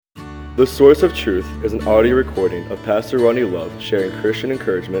The Source of Truth is an audio recording of Pastor Ronnie Love sharing Christian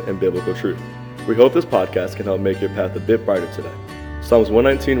encouragement and biblical truth. We hope this podcast can help make your path a bit brighter today. Psalms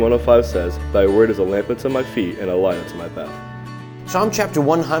 119:105 says, "Thy word is a lamp unto my feet and a light unto my path." Psalm chapter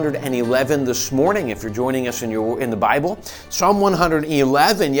 111 this morning, if you're joining us in the Bible. Psalm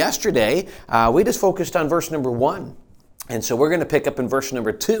 111 yesterday, we just focused on verse number 1. And so we're going to pick up in verse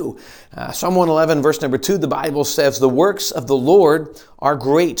number 2. Psalm 111, verse number 2, the Bible says, "The works of the Lord are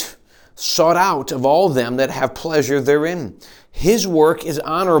great, sought out of all them that have pleasure therein. His work is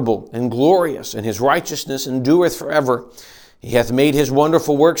honorable and glorious, and his righteousness endureth forever. He hath made his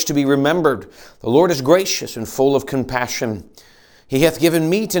wonderful works to be remembered. The Lord is gracious and full of compassion. He hath given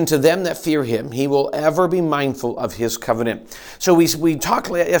meat unto them that fear him. He will ever be mindful of his covenant." So we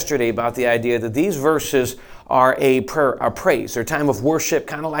talked yesterday about the idea that these verses are a praise. They're a time of worship,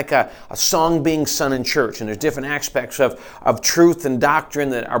 kind of like a song being sung in church. And there's different aspects of truth and doctrine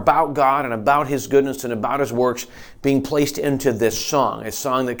that are about God and about his goodness and about his works being placed into this song. A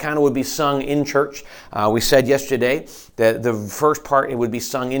song that kind of would be sung in church. We said yesterday that the first part, it would be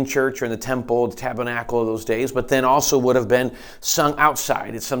sung in church or in the temple, the tabernacle of those days, but then also would have been sung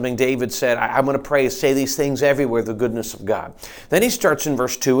outside. It's something David said, I'm going to pray, say these things everywhere, the goodness of God. Then he starts in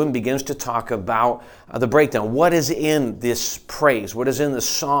verse 2 and begins to talk about the breakdown. What is in this praise? What is in the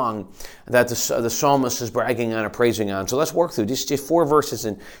song that the psalmist is bragging on or praising on? So let's work through just 4 verses,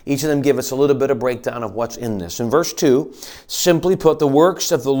 and each of them give us a little bit of breakdown of what's in this. In verse 2, simply put, the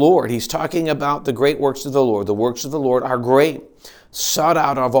works of the Lord. He's talking about the great works of the Lord. The works of the Lord are great, sought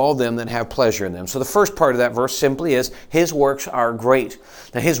out of all them that have pleasure in them. So the first part of that verse simply is, his works are great.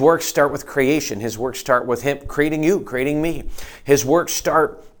 Now his works start with creation. His works start with him creating you, creating me. His works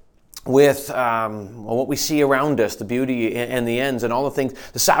start with what we see around us, the beauty and the ends and all the things,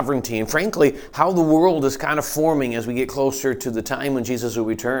 the sovereignty, and frankly, how the world is kind of forming as we get closer to the time when Jesus will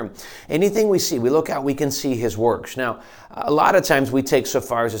return. Anything we see, we look out, we can see his works. Now, a lot of times we take so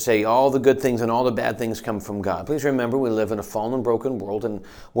far as to say all the good things and all the bad things come from God. Please remember, we live in a fallen, broken world, and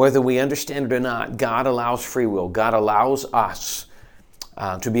whether we understand it or not, God allows free will. God allows us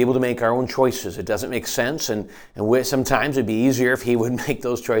to be able to make our own choices. It doesn't make sense, and sometimes it'd be easier if he would make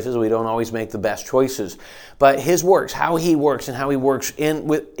those choices. We don't always make the best choices. But his works, how he works and how he works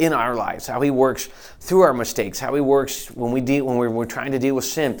in our lives, how he works through our mistakes, how he works when we're trying to deal with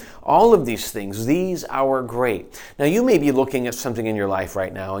sin, all of these things, these are great. Now you may be looking at something in your life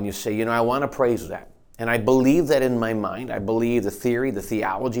right now and you say, I want to praise that. And I believe that in my mind. I believe the theory, the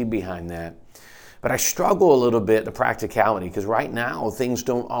theology behind that. But I struggle a little bit, the practicality, because right now things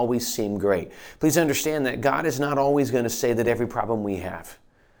don't always seem great. Please understand that God is not always going to say that every problem we have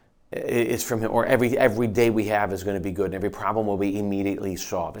is from him, or every day we have is going to be good, and every problem will be immediately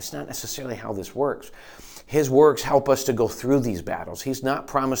solved. It's not necessarily how this works. His works help us to go through these battles. He's not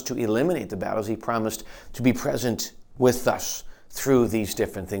promised to eliminate the battles. He promised to be present with us through these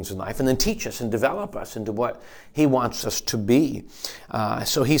different things in life, and then teach us and develop us into what he wants us to be.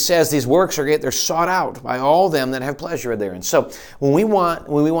 So he says these works are great. They're sought out by all them that have pleasure therein. So when we want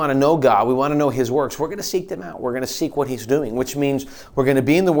to know God, we want to know his works, we're going to seek them out. We're going to seek what he's doing, which means we're going to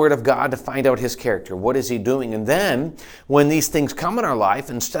be in the Word of God to find out his character. What is he doing? And then when these things come in our life,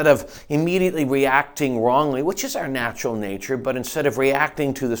 instead of immediately reacting wrongly, which is our natural nature, but instead of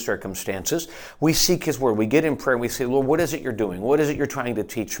reacting to the circumstances, we seek his Word. We get in prayer and we say, Lord, what is it you're doing? What is it you're trying to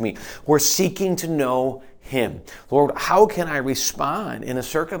teach me? We're seeking to know him. Lord, how can I respond in a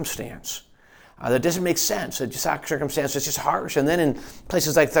circumstance that doesn't make sense? A circumstance that's just harsh. And then in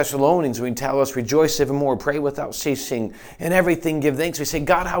places like Thessalonians, we tell us, rejoice evermore, pray without ceasing, and everything give thanks. We say,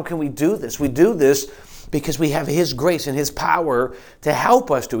 God, how can we do this? We do this because we have his grace and his power to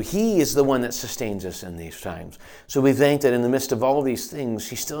help us to. He is the one that sustains us in these times. So we thank that in the midst of all of these things,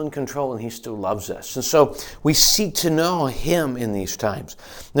 he's still in control and he still loves us. And so we seek to know him in these times.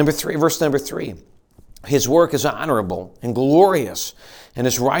 Verse number 3. His work is honorable and glorious, and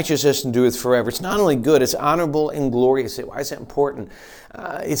his righteousness endureth forever. It's not only good, it's honorable and glorious. Why is that important?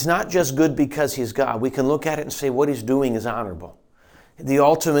 It's not just good because he's God. We can look at it and say what he's doing is honorable. The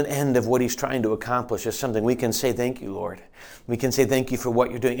ultimate end of what he's trying to accomplish is something we can say, thank you, Lord. We can say thank you for what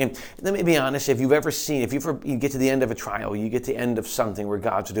you're doing. And let me be honest, if you get to the end of a trial, you get to the end of something where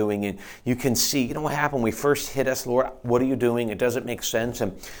God's doing, and you can see, what happened? We first hit us, Lord, what are you doing? It doesn't make sense.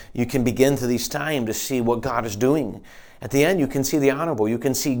 And you can begin through these times to see what God is doing. At the end, you can see the honorable. You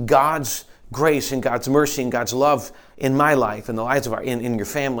can see God's grace and God's mercy and God's love in my life, in the lives of in your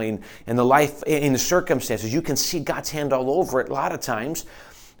family, and the life, in the circumstances. You can see God's hand all over it. A lot of times,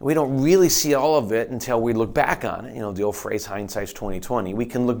 we don't really see all of it until we look back on it. The old phrase, hindsight's 20/20. We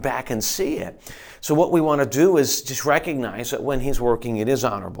can look back and see it. So what we want to do is just recognize that when he's working, it is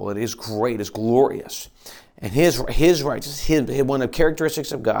honorable, it is great, it's glorious. And his righteousness, one of the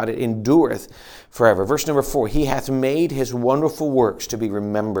characteristics of God, it endureth forever. Verse number 4, he hath made his wonderful works to be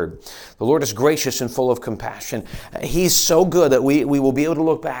remembered. The Lord is gracious and full of compassion. He's so good that we will be able to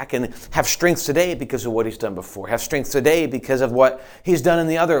look back and have strength today because of what he's done before. Have strength today because of what he's done in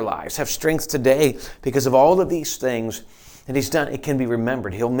the other lives. Have strength today because of all of these things that he's done. It can be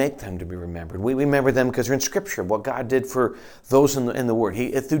remembered. He'll make them to be remembered. We remember them because they're in Scripture, what God did for those in the Word.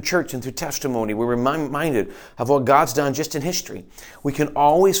 Through church and through testimony, we're reminded of what God's done just in history. We can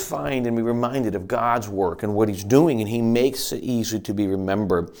always find and be reminded of God's work and what he's doing, and he makes it easy to be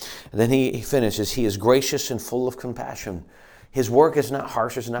remembered. And then he finishes, he is gracious and full of compassion. His work is not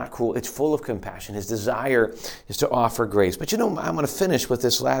harsh, it's not cruel, it's full of compassion. His desire is to offer grace. But I'm going to finish with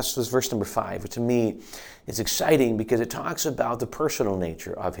this verse number 5, which to me is exciting because it talks about the personal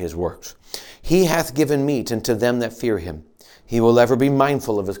nature of his works. He hath given meat unto them that fear him. He will ever be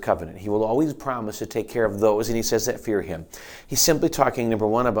mindful of his covenant. He will always promise to take care of those, and he says, that fear him. He's simply talking, number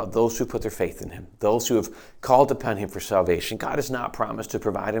one, about those who put their faith in him, those who have called upon him for salvation. God has not promised to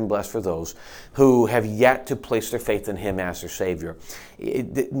provide and bless for those who have yet to place their faith in him as their Savior.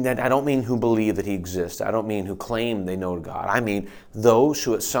 I don't mean who believe that he exists. I don't mean who claim they know God. I mean those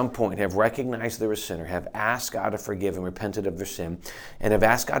who at some point have recognized they're a sinner, have asked God to forgive and repented of their sin, and have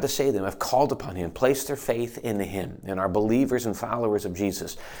asked God to save them, have called upon him, placed their faith in him, and are believers and followers of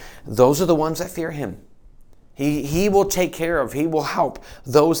Jesus. Those are the ones that fear him. He will take care of, he will help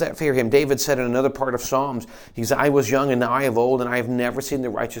those that fear him. David said in another part of Psalms, he said, I was young and now I have old, and I have never seen the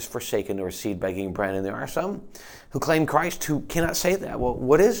righteous forsaken nor seed begging bread. And there are some who claim Christ who cannot say that. Well,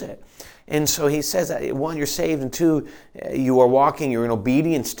 what is it? And so he says that, one, you're saved, and two, you are walking, you're in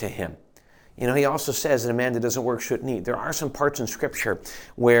obedience to him. He also says that a man that doesn't work shouldn't eat. There are some parts in Scripture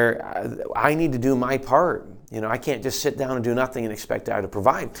where I need to do my part. I can't just sit down and do nothing and expect God to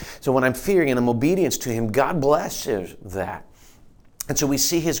provide. So when I'm fearing and I'm obedience to him, God blesses that. And so we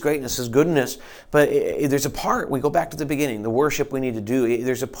see his greatness, his goodness, but there's a part, we go back to the beginning, the worship we need to do.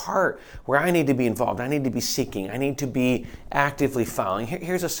 There's a part where I need to be involved. I need to be seeking. I need to be actively following.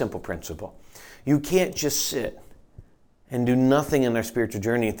 Here's a simple principle. You can't just sit and do nothing in our spiritual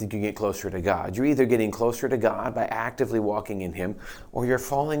journey and think you get closer to God. You're either getting closer to God by actively walking in him, or you're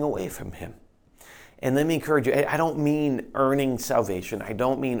falling away from him. And let me encourage you, I don't mean earning salvation. I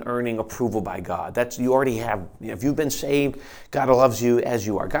don't mean earning approval by God. You already have. If you've been saved, God loves you as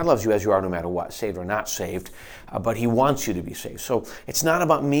you are. God loves you as you are no matter what, saved or not saved, but he wants you to be saved. So it's not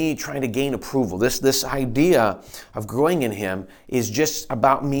about me trying to gain approval. This idea of growing in him is just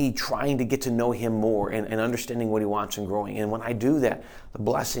about me trying to get to know him more and understanding what he wants and growing. And when I do that, the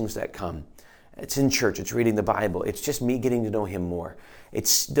blessings that come, it's in church, it's reading the Bible, it's just me getting to know him more.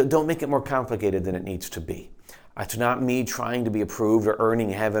 Don't make it more complicated than it needs to be. It's not me trying to be approved or earning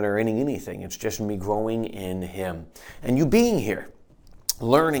heaven or earning anything. It's just me growing in him. And you being here,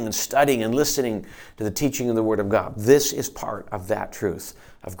 learning and studying and listening to the teaching of the Word of God. This is part of that truth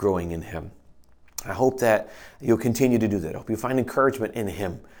of growing in him. I hope that you'll continue to do that. I hope you find encouragement in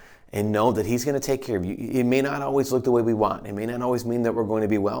him and know that he's going to take care of you. It may not always look the way we want. It may not always mean that we're going to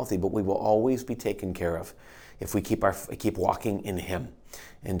be wealthy, but we will always be taken care of if we keep walking in him.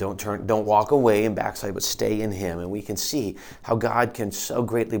 And don't walk away and backslide, but stay in him. And we can see how God can so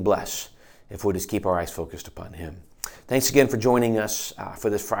greatly bless if we just keep our eyes focused upon him. Thanks again for joining us for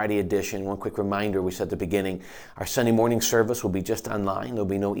this Friday edition. One quick reminder, we said at the beginning, our Sunday morning service will be just online. There'll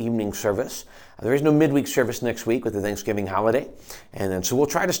be no evening service. There is no midweek service next week with the Thanksgiving holiday. And then, so we'll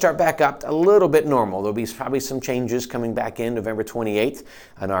try to start back up a little bit normal. There'll be probably some changes coming back in November 28th.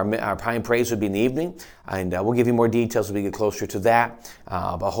 And our Pie and Praise will be in the evening. And we'll give you more details as we get closer to that.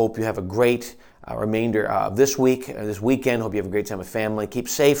 But I hope you have a great remainder of this weekend. Hope you have a great time with family. Keep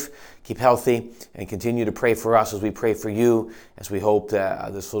safe, keep healthy, and continue to pray for us as we pray for you, as we hope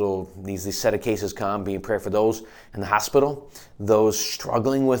that these set of cases come, being prayer for those in the hospital, those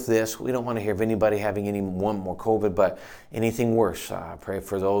struggling with this. We don't want to hear of anybody having one more COVID, but anything worse. Pray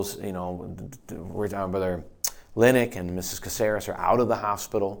for those, we're down Brother Linick and Mrs. Caceres are out of the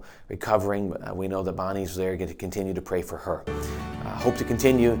hospital, recovering. We know that Bonnie's there, get to continue to pray for her. Hope to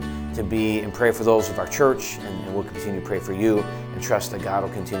continue to be in prayer for those of our church, and we'll continue to pray for you and trust that God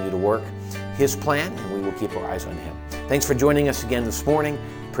will continue to work his plan, and we will keep our eyes on him. Thanks for joining us again this morning.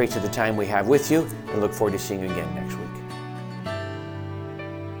 Pray to the time we have with you, and look forward to seeing you again next week.